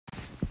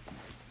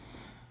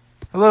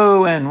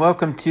Hello and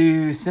welcome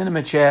to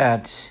Cinema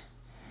Chat.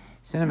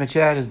 Cinema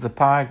Chat is the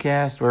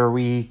podcast where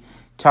we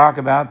talk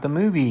about the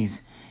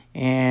movies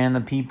and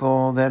the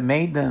people that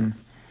made them.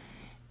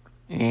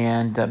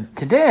 And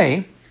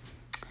today,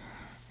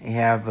 I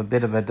have a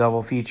bit of a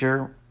double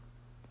feature.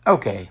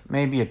 Okay,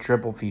 maybe a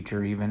triple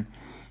feature even.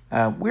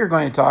 We're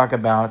going to talk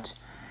about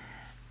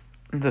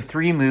the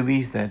three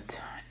movies that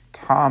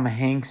Tom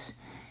Hanks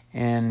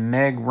and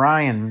Meg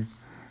Ryan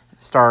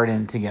starred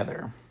in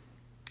together.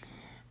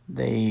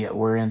 They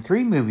were in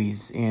three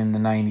movies in the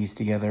 90s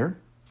together.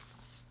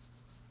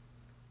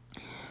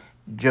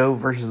 Joe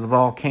versus the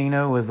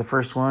Volcano was the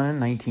first one,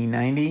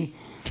 1990.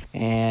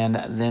 And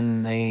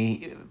then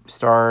they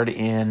starred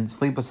in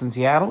Sleepless in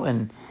Seattle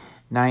in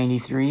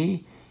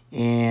 93.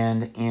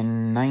 And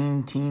in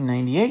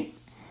 1998,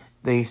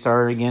 they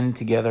starred again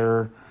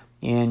together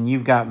in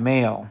You've Got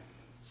Mail.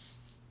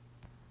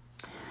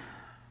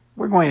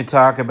 We're going to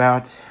talk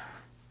about,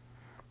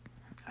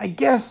 I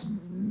guess,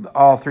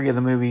 all three of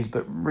the movies,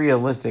 but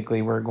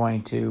realistically, we're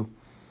going to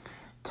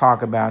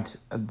talk about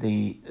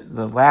the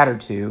latter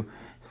two,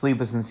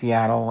 Sleepless in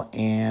Seattle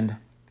and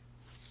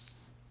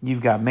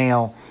You've Got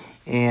Mail.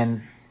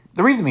 And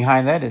the reason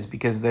behind that is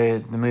because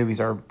the movies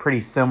are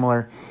pretty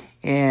similar,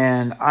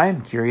 and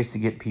I'm curious to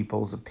get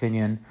people's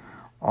opinion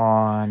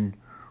on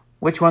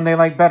which one they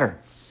like better.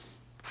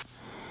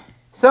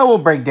 So we'll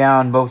break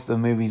down both the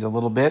movies a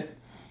little bit,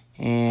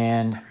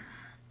 and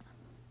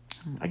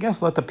I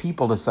guess let the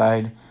people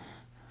decide.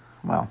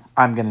 Well,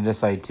 I'm going to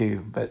decide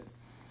too, but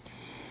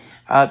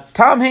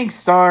Tom Hanks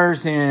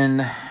stars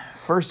in,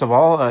 first of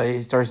all,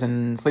 he stars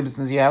in Sleepless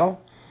in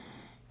Seattle.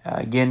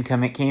 Again,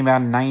 came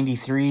out in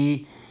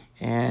 93,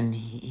 and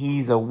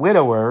he's a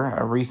widower,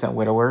 a recent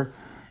widower,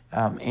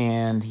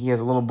 and he has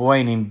a little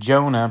boy named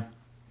Jonah.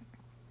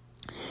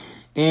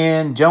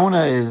 And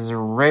Jonah is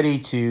ready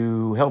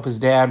to help his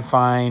dad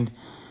find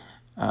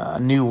a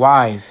new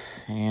wife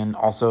and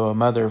also a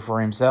mother for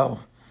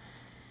himself.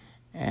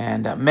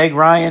 And Meg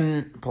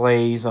Ryan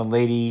plays a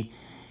lady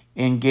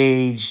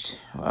engaged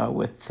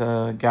with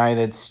a guy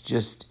that's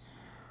just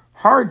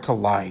hard to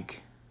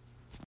like.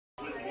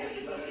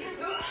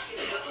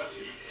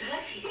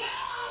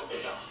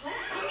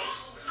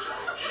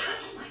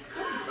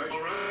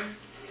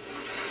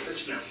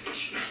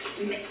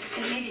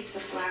 Maybe it's the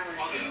flower.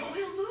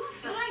 We'll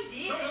move them. I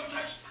did. No,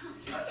 touch.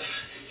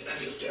 I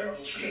feel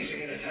terrible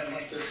sneezing at a time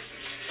like this.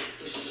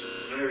 This is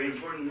a very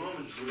important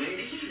moment for me.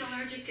 He's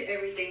allergic to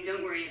everything.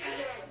 Don't worry about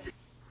it.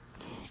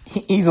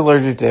 He's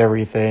allergic to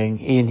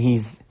everything, and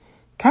he's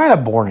kind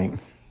of boring.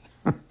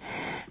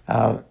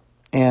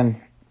 And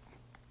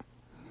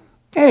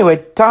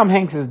anyway, Tom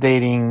Hanks is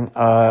dating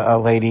a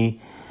lady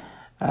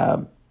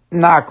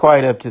not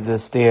quite up to the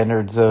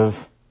standards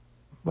of,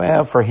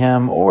 well, for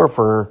him or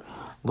for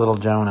little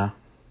Jonah.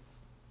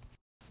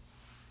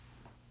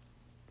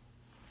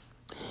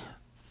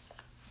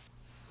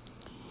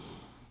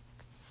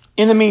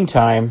 In the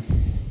meantime,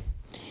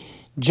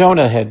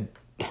 Jonah had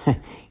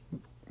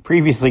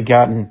previously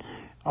gotten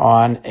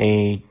on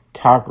a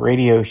talk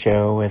radio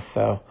show with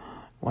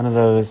one of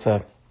those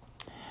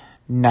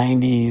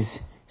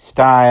 90s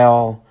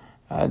style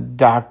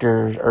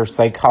doctors or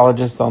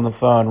psychologists on the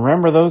phone.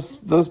 Remember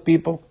those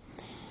people?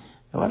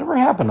 Whatever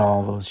happened to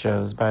all those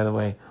shows, by the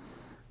way?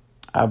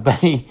 But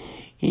he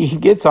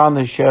gets on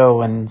the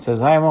show and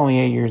says, I'm only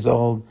 8 years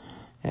old,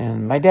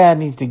 and my dad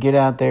needs to get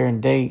out there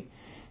and date.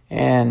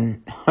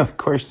 And, of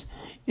course,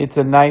 it's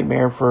a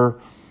nightmare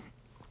for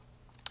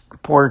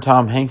poor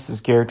Tom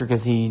Hanks' character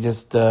because he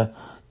just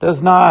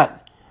he's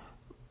not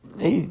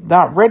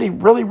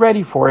really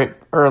ready for it,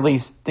 or at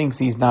least thinks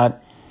he's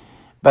not.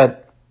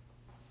 But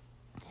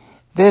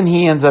then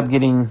he ends up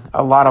getting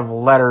a lot of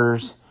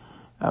letters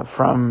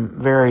from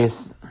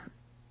various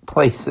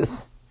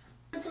places.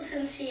 Sleepless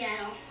in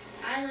Seattle.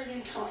 I live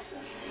in Tulsa.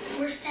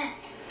 Where's that?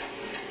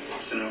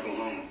 It's in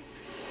Oklahoma.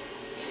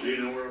 Do you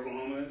know where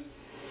Oklahoma is?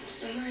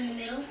 Somewhere in the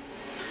middle.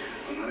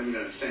 I'm not even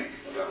going to think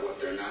about what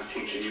they're not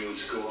teaching you in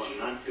school. I'm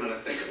not going to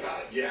think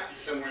about it. Yeah,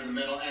 somewhere in the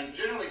middle. And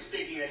generally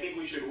speaking, I think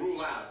we should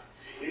rule out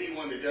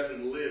anyone that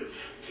doesn't live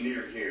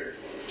near here.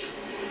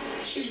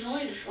 She's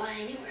willing to fly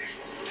anywhere.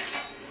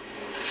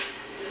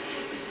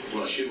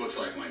 Well, she looks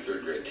like my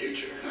third grade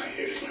teacher. I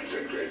hated my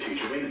third grade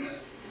teacher. Wait a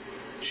minute.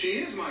 She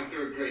is my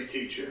third grade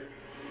teacher.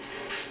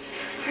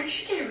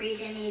 Aren't you going to read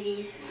any of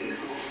these? No,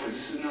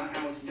 this is not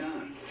how it's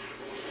done.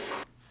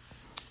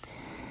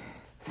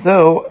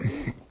 So,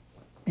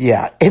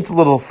 yeah, it's a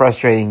little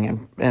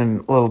frustrating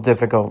and a little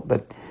difficult,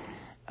 but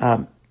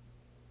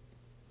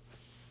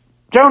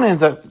Joan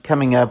ends up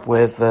coming up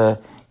with a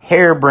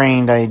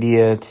harebrained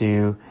idea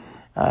to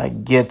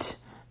get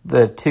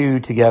the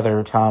two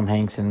together, Tom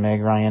Hanks and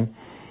Meg Ryan,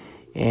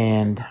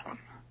 and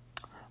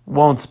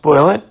won't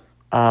spoil it,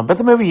 but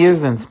the movie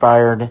is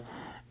inspired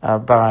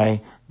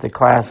by the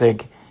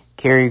classic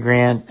Cary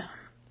Grant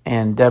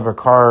and Deborah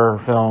Carr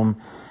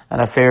film, An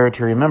Affair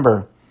to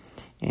Remember.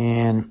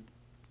 And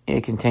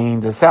it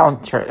contains a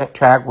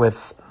soundtrack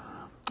with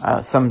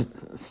some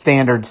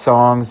standard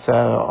songs.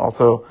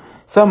 Also,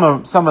 some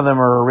of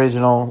them are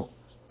original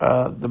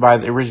by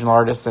the original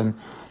artists, and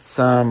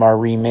some are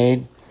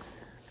remade.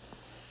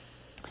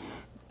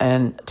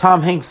 And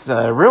Tom Hanks'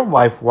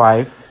 real-life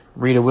wife,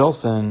 Rita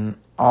Wilson,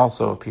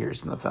 also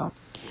appears in the film.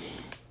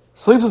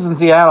 Sleepless in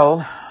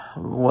Seattle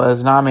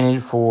was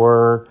nominated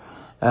for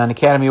an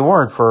Academy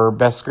Award for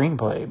Best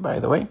Screenplay, by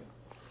the way.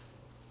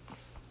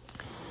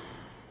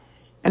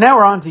 And now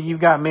we're on to You've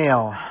Got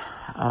Mail.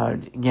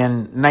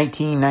 Again,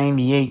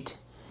 1998.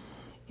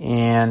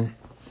 And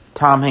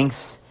Tom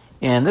Hanks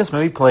in this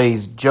movie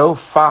plays Joe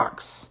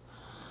Fox.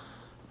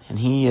 And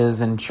he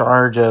is in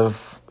charge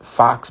of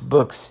Fox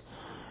Books,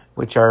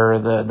 which are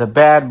the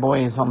bad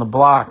boys on the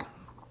block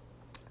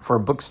for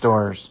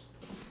bookstores.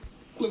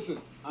 Listen,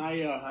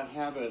 I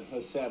have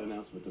a sad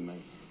announcement to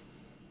make.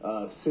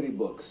 City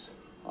Books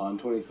on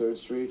 23rd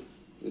Street,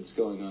 it's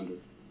going under.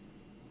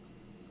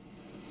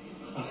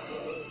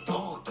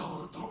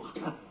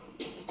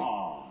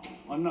 Oh,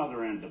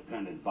 another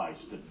independent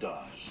bites the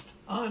dust.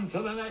 On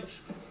to the next.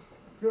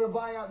 You're gonna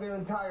buy out their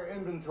entire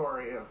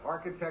inventory of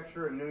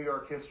architecture and New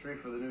York history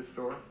for the new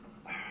store?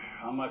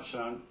 How much,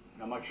 son?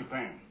 How much you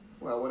paying?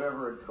 Well,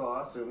 whatever it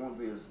costs, it won't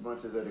be as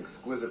much as that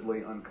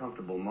exquisitely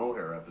uncomfortable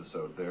mohair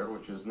episode there,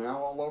 which is now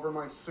all over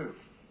my suit.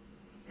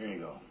 Here you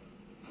go.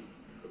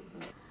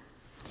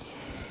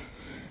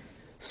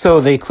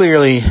 So they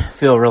clearly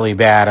feel really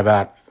bad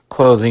about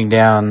closing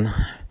down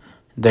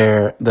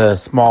the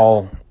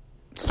small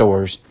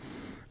stores.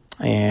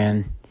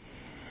 And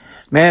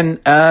then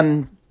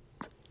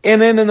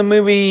in the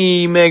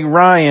movie, Meg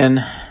Ryan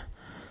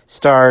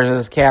stars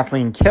as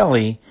Kathleen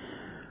Kelly,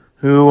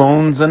 who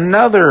owns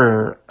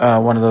another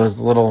one of those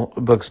little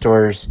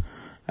bookstores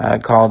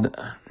called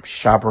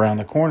Shop Around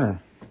the Corner.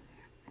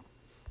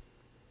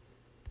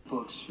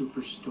 Book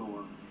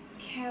Superstore.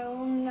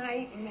 Hell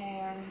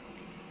nightmare.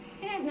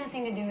 It has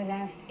nothing to do with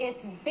us.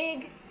 It's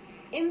big,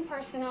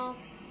 impersonal,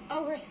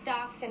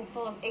 overstocked, and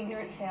full of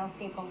ignorant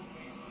salespeople.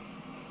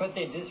 But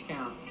they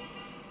discount.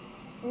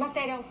 But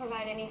they don't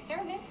provide any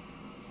service.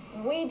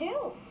 We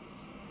do.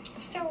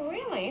 So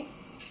really,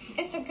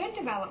 it's a good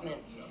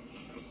development.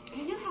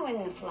 You know how in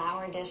the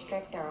flower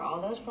district there are all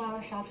those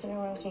flower shops in a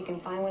row so you can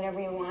find whatever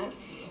you want?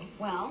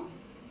 Well,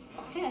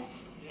 this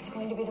is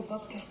going to be the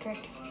book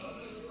district.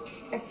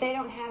 If they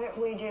don't have it,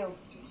 we do.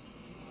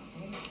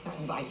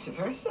 And vice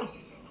versa.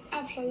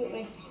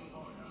 Absolutely.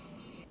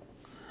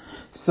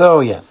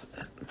 So yes,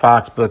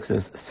 Fox Books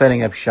is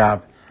setting up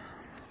shop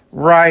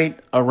right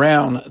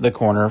around the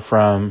corner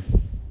from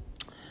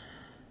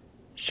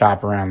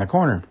Shop Around the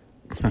Corner.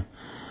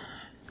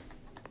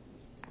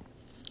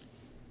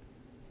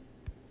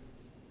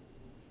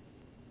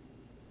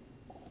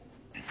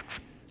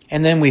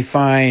 And then we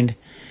find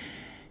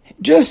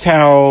just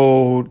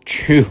how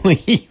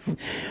truly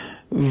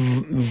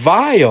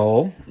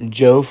vile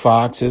Joe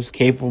Fox is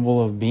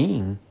capable of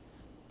being.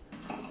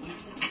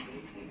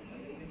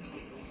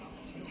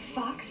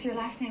 Fox? Your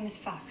last name is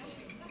Fox.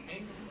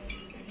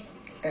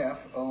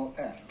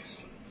 F-O-X.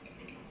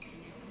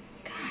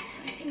 God,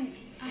 I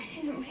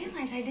didn't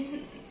realize.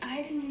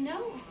 I didn't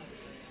know.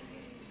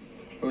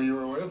 Who you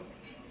were with?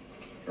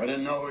 I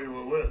didn't know who you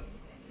were with.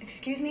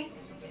 Excuse me?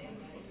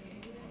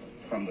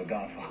 It's from The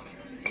Godfather.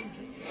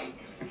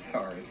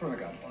 Sorry, it's from The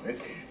Godfather.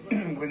 It's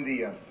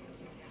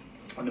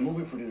when the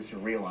movie producer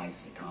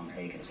realizes that Tom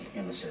Hanks is an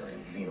emissary of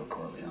Vito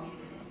Corleone.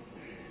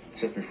 It's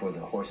just before the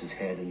horse's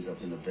head ends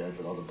up in the bed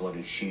with all the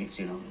bloody sheets,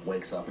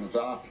 wakes up and it's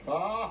ah.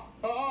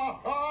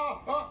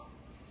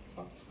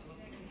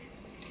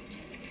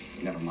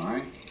 Never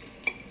mind.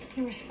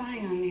 You were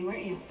spying on me,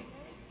 weren't you?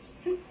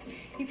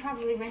 You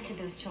probably rented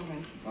those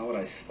children. Why would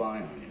I spy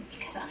on you?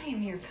 Because I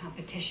am your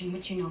competition,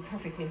 which you know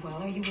perfectly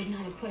well, or you would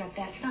not have put up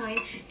that sign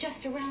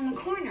just around the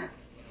corner.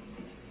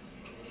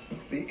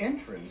 The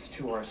entrance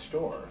to our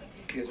store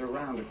is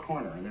around the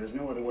corner, and there's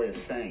no other way of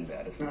saying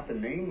that. It's not the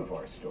name of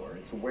our store,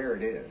 it's where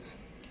it is.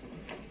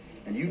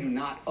 And you do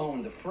not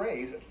own the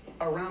phrase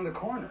around the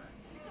corner.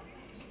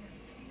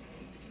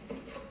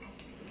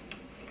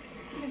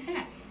 What is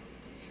that?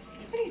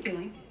 What are you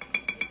doing?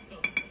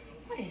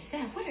 What is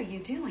that? What are you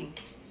doing?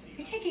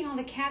 You're taking all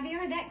the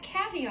caviar? That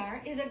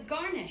caviar is a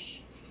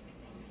garnish.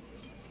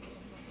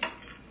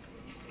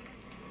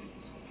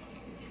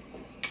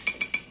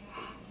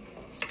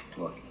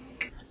 Look.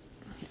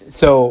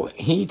 So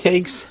he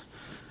takes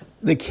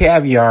the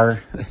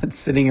caviar that's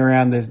sitting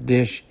around this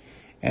dish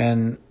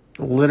and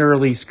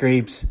literally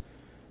scrapes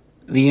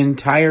the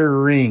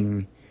entire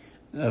ring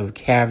of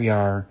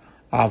caviar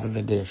off of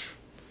the dish,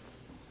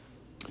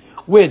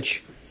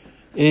 which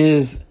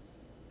is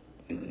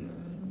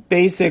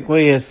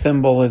basically a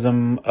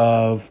symbolism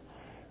of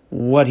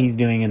what he's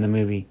doing in the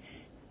movie.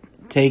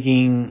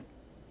 Taking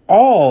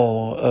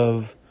all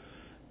of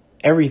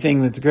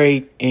everything that's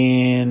great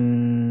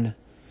and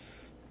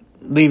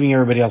leaving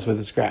everybody else with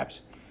the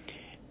scraps.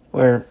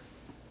 Where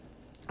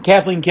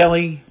Kathleen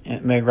Kelly,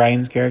 Meg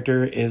Ryan's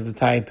character, is the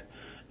type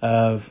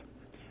of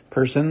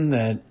person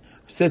that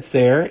sits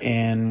there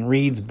and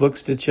reads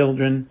books to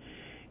children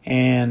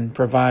and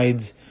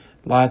provides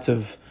lots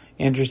of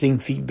interesting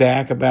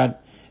feedback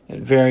about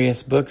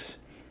various books.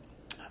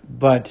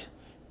 But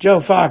Joe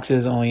Fox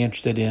is only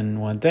interested in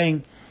one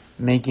thing,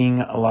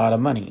 making a lot of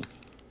money.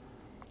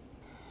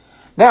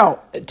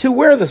 Now, to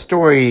where the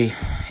story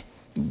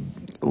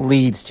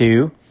leads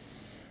to,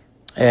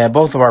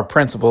 both of our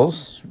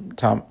principals,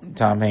 Tom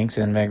Hanks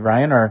and Meg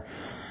Ryan, are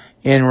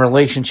in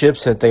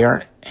relationships that they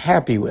aren't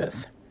happy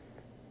with.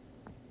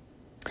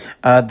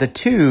 The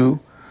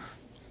two,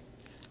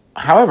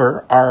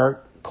 however,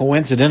 are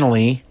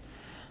coincidentally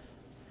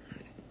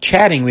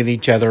chatting with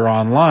each other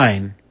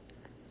online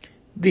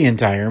the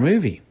entire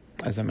movie,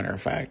 as a matter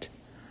of fact.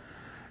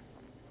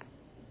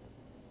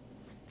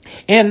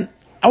 And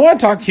I want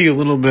to talk to you a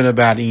little bit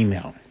about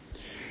email.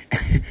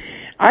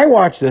 I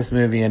watched this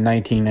movie in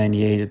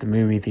 1998 at the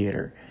movie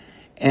theater,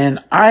 and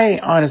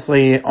I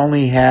honestly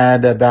only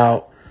had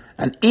about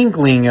an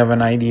inkling of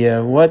an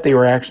idea of what they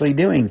were actually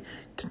doing,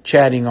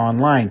 chatting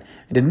online.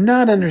 I did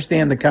not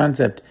understand the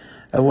concept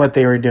of what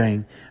they were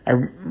doing.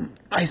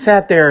 I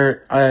sat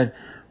there,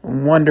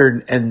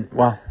 wondered, and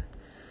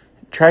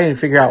trying to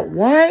figure out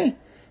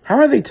how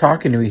are they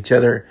talking to each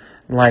other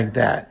like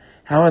that?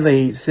 How are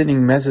they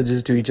sending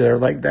messages to each other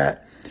like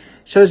that?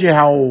 Shows you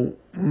how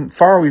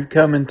far we've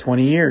come in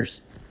 20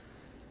 years.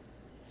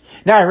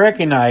 Now, I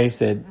recognize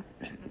that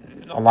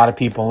a lot of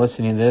people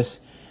listening to this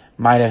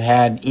might have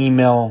had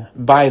email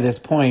by this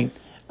point,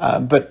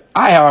 but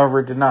I,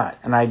 however, did not,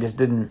 and I just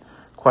didn't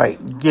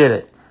quite get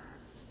it.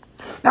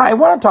 Now, I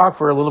want to talk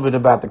for a little bit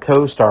about the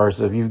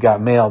co-stars of You've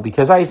Got Mail,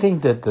 because I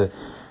think that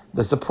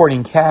the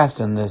supporting cast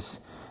in this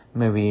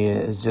movie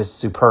is just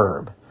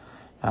superb.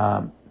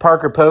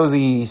 Parker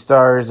Posey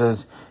stars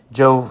as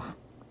Joe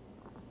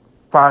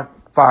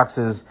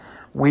Fox's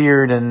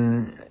weird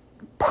and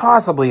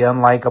possibly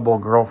unlikable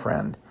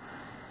girlfriend.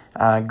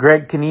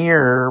 Greg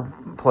Kinnear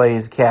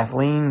plays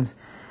Kathleen's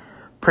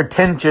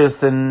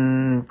pretentious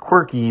and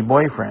quirky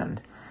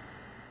boyfriend.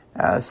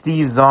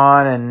 Steve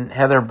Zahn and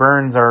Heather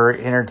Burns are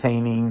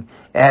entertaining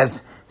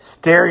as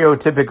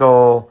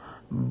stereotypical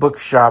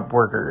bookshop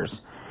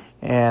workers,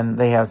 and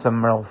they have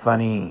some real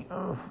fun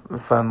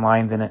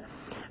lines in it.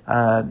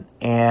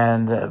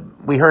 And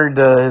we heard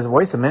his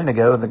voice a minute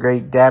ago, the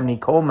great Dabney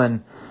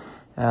Coleman,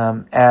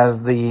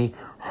 as the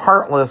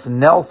heartless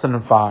Nelson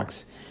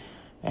Fox,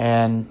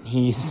 and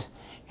he's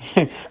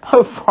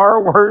a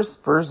far worse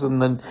person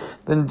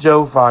than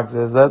Joe Fox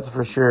is, that's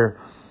for sure.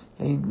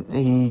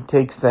 He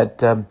takes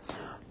that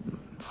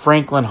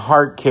Franklin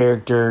Hart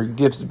character,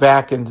 dips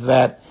back into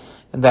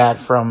that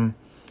from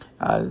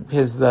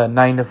his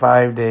 9 to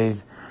 5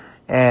 days,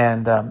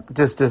 and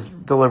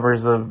just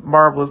delivers a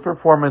marvelous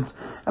performance.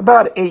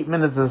 About 8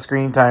 minutes of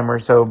screen time or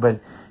so, but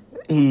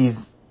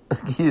he's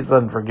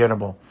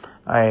unforgettable.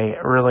 I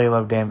really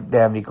love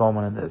Dabney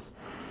Coleman in this.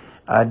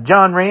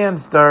 John Rand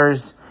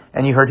stars,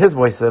 and you heard his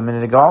voice a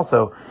minute ago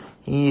also.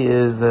 He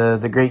is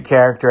the great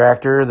character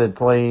actor that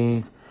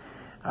plays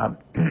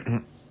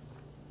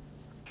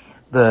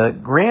the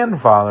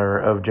grandfather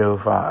of Joe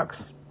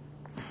Fox.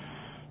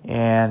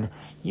 And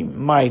you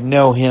might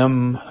know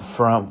him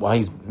from,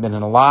 he's been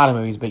in a lot of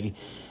movies, but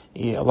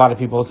a lot of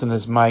people listening to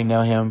this might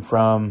know him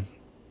from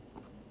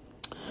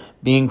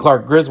being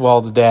Clark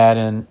Griswold's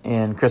dad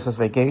in Christmas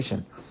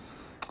Vacation.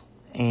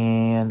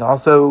 And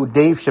also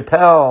Dave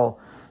Chappelle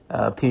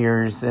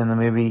appears in the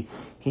movie.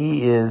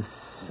 He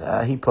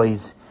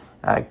plays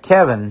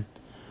Kevin,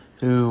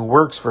 who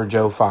works for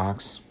Joe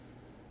Fox.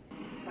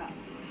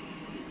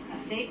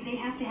 They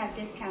have to have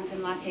discounts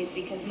and lattes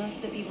because most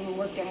of the people who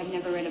work there have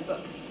never read a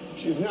book.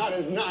 She's not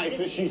as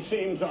nice as she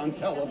seems on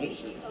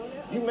television.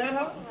 You met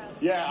her?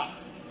 Yeah.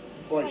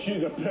 Boy,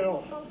 she's a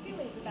pill.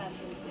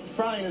 It's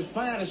probably as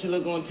fine as she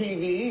look on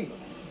TV either.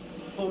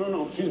 Oh,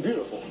 no, she's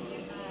beautiful.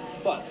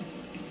 But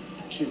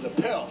she's a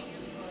pill.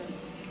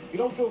 You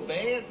don't feel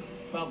bad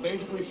about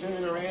basically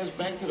sending her ass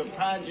back to the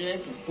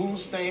project with food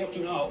stamps?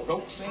 No.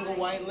 Broke single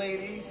white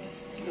lady?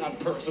 It's not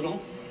personal.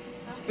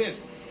 It's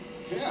business.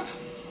 Yeah.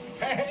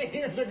 Hey,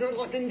 here's a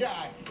good-looking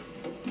guy.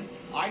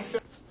 I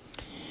said...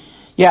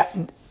 Yeah,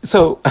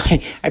 so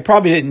I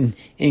probably didn't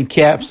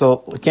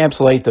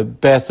encapsulate the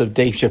best of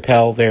Dave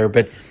Chappelle there,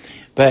 but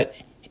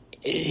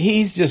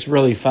he's just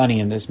really funny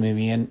in this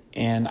movie, and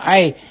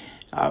I'm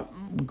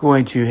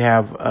going to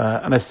have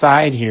an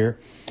aside here.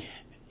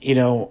 You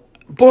know,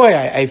 boy,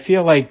 I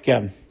feel like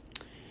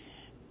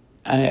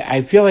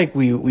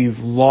we've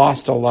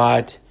lost a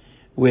lot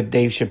with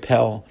Dave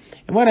Chappelle,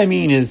 and what I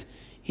mean is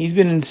he's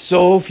been in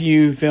so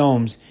few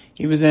films.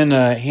 He was in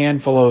a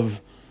handful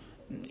of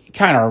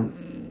kind of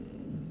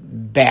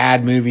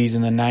bad movies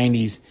in the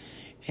 90s,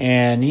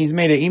 and he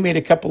made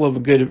a couple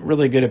of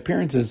really good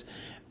appearances,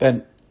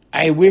 but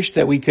I wish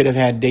that we could have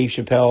had Dave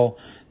Chappelle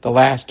the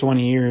last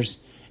 20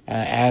 years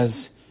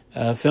as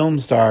a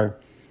film star,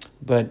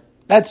 but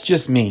that's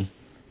just me.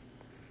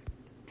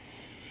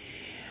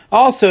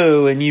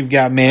 Also, and You've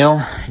Got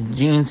Mail,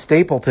 Jean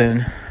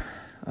Stapleton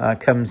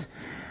comes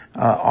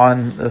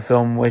on the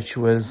film, which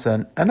was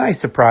a nice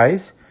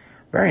surprise,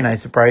 very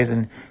nice surprise,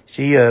 and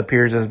she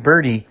appears as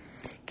Birdie,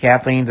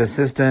 Kathleen's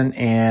assistant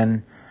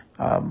and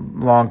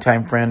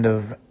longtime friend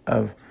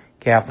of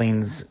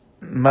Kathleen's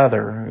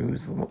mother,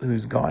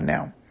 who's gone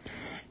now.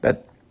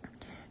 But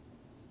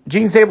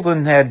Jean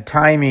Stapleton had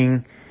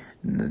timing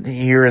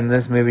here in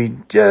this movie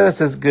just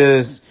as good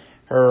as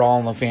her All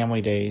in the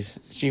Family days.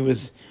 She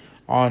was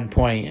on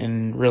point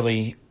and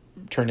really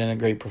turned in a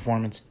great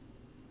performance.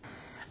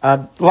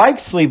 Like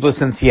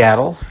Sleepless in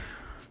Seattle,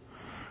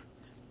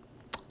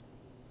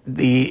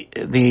 the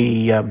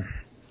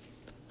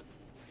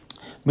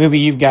movie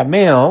You've Got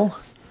Mail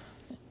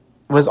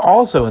was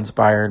also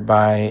inspired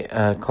by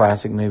a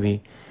classic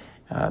movie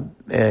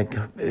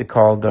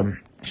called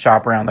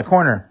Shop Around the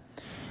Corner.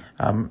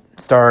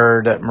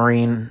 Starred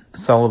Maureen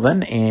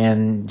Sullivan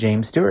and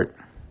James Stewart.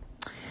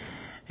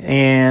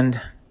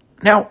 And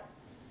now,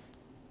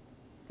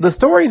 the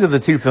stories of the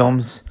two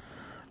films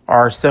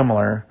are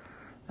similar,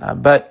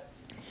 but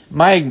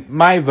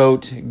my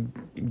vote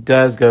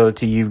does go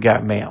to You've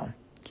Got Mail.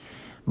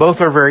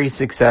 Both are very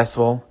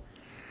successful,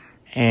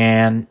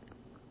 and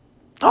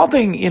all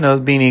things,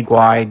 being equal,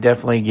 I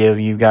definitely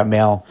give You've Got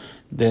Mail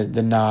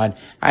the nod.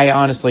 I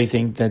honestly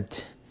think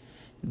that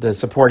the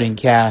supporting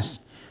cast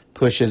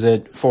pushes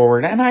it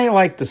forward, and I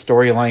like the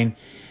storyline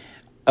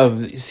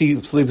of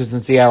Sleepless in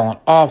Seattle an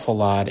awful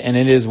lot, and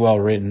it is well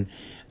written.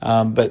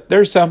 But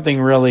there's something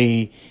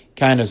really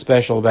kind of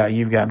special about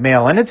You've Got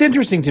Mail, and it's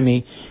interesting to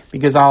me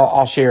because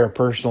I'll share a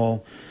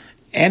personal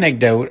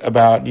anecdote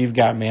about You've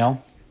Got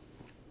Mail.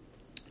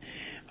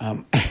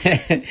 And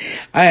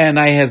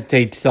I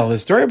hesitate to tell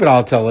this story, but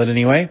I'll tell it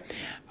anyway.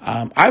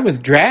 I was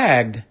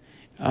dragged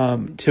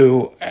out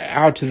to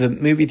the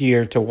movie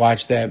theater to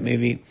watch that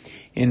movie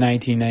in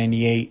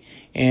 1998,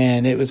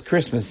 and it was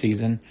Christmas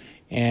season.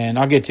 And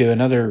I'll get to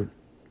another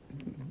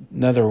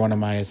one of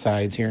my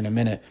asides here in a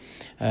minute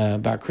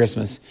about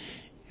Christmas,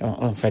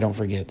 if I don't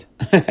forget.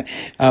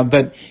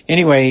 But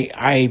anyway,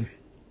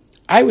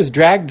 I was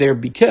dragged there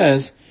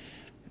because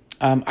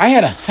I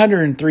had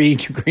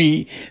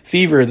 103-degree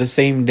fever the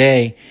same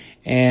day,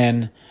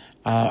 and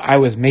I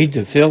was made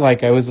to feel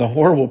like I was a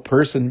horrible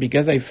person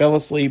because I fell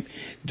asleep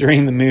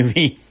during the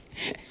movie.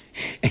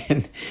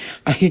 And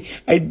I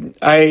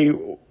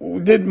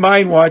didn't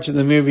mind watching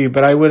the movie,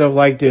 but I would have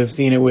liked to have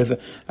seen it with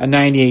a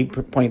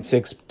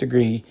 98.6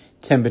 degree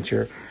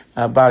temperature,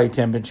 body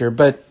temperature.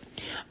 But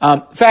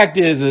fact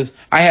is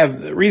I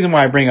have the reason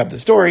why I bring up the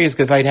story is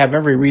because I'd have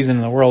every reason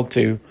in the world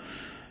to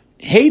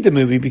hate the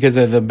movie because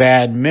of the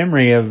bad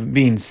memory of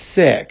being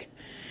sick.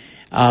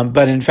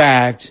 But in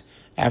fact,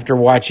 after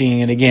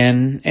watching it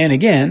again and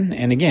again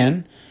and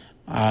again,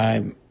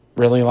 I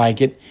really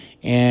like it.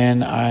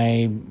 And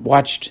I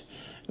watched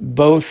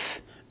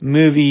both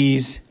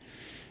movies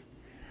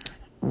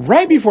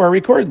right before I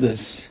recorded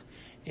this.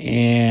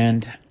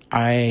 And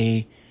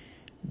I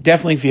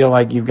definitely feel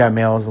like You've Got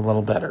Mail is a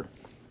little better.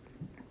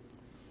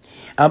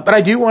 But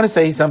I do want to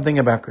say something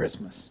about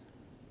Christmas.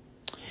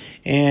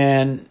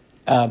 And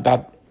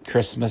about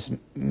Christmas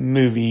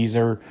movies,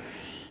 or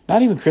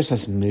not even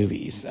Christmas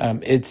movies.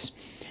 Can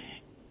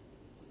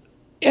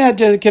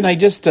I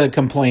just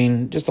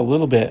complain just a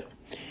little bit?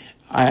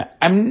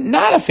 I'm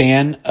not a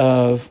fan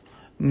of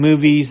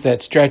movies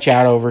that stretch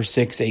out over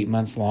 6-8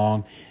 months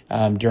long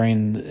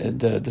during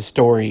the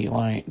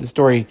storyline. The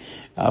story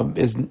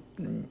is,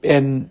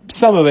 and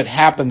some of it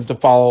happens to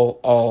fall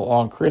all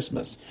along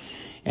Christmas,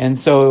 and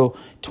so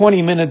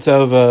 20 minutes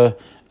of a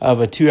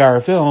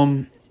 2-hour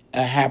film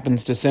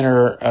happens to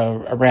center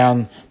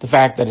around the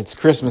fact that it's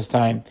Christmas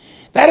time.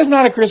 That is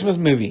not a Christmas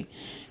movie.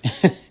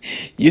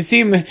 You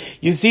see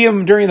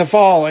them during the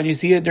fall and you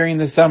see it during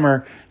the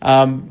summer,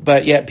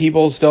 but yet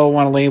people still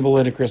want to label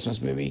it a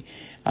Christmas movie.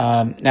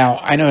 Now,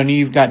 I know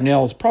You've Got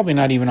Mail is probably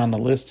not even on the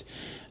list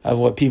of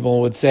what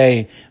people would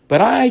say,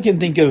 but I can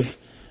think of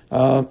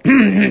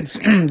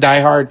Die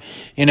Hard,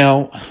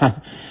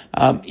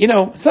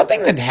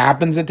 something that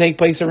happens to take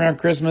place around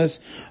Christmas,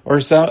 or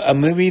a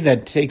movie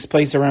that takes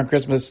place around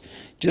Christmas,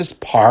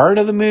 just part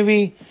of the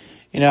movie.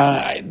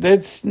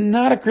 That's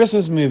not a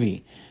Christmas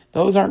movie.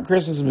 Those aren't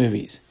Christmas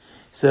movies.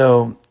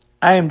 So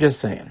I am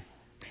just saying.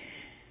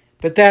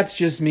 But that's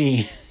just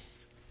me.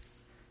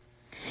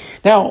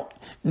 Now,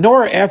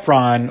 Nora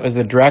Ephron was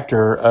the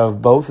director of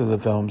both of the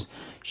films.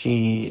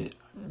 She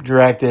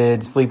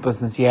directed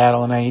Sleepless in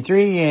Seattle in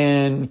 93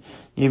 and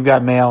You've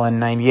Got Mail in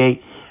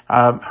 98.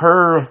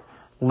 Her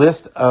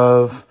list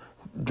of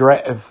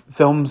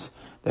films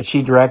that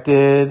she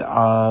directed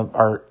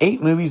are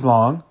 8 movies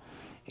long.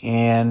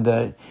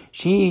 And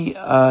she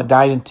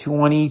died in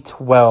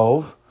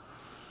 2012.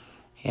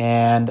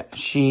 And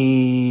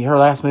her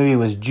last movie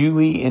was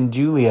Julie and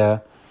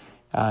Julia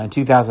in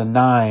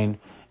 2009.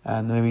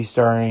 The movie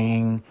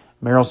starring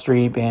Meryl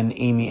Streep and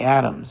Amy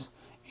Adams.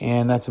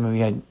 And that's a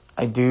movie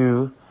I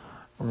do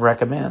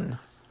recommend.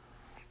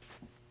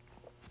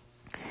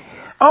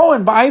 Oh,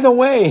 and by the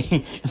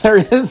way, there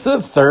is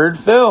a third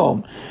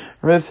film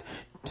with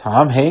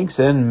Tom Hanks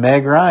and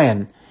Meg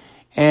Ryan.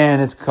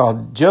 And it's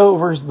called Joe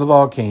versus the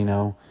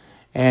Volcano.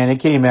 And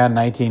it came out in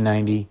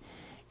 1990.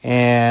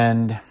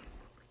 And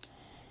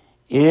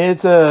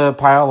it's a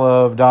pile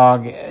of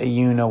dog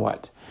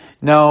you-know-what.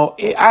 No,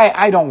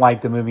 I don't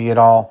like the movie at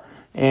all.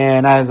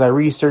 And as I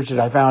researched it,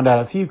 I found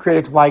out a few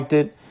critics liked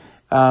it.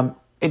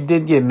 It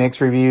did get mixed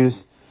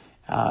reviews.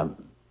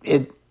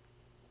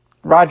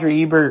 Roger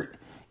Ebert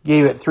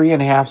gave it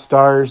 3.5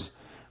 stars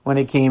when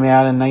it came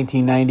out in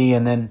 1990,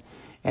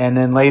 and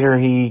then later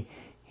he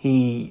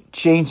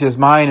changed his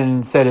mind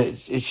and said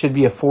it should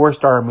be a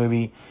 4-star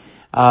movie.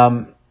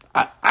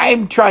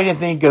 I'm trying to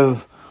think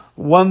of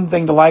one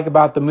thing to like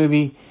about the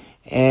movie,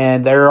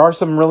 and there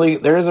is a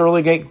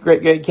really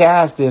great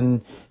cast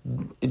in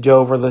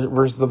Joe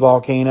versus the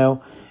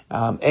Volcano.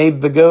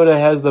 Abe Vigoda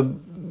has the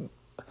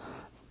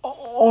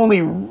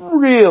only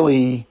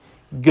really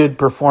good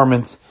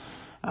performance.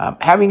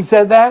 Having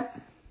said that,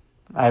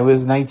 I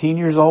was 19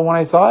 years old when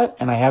I saw it,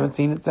 and I haven't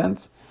seen it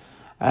since.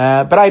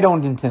 But I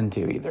don't intend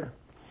to either.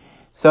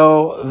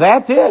 So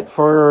that's it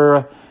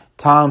for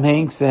Tom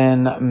Hanks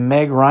and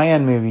Meg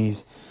Ryan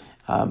movies.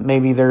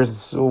 Maybe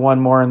there's one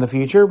more in the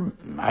future.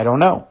 I don't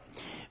know.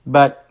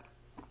 But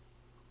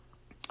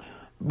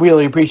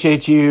really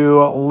appreciate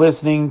you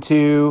listening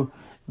to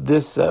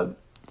this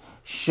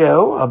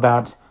show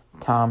about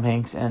Tom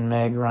Hanks and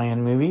Meg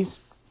Ryan movies.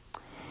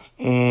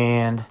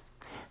 And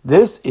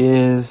this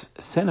is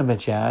Cinema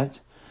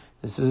Chat.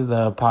 This is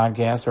the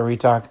podcast where we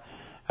talk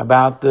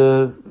about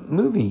the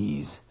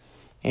movies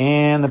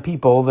and the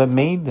people that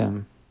made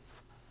them.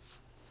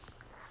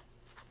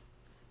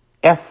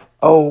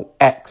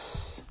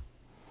 FOX.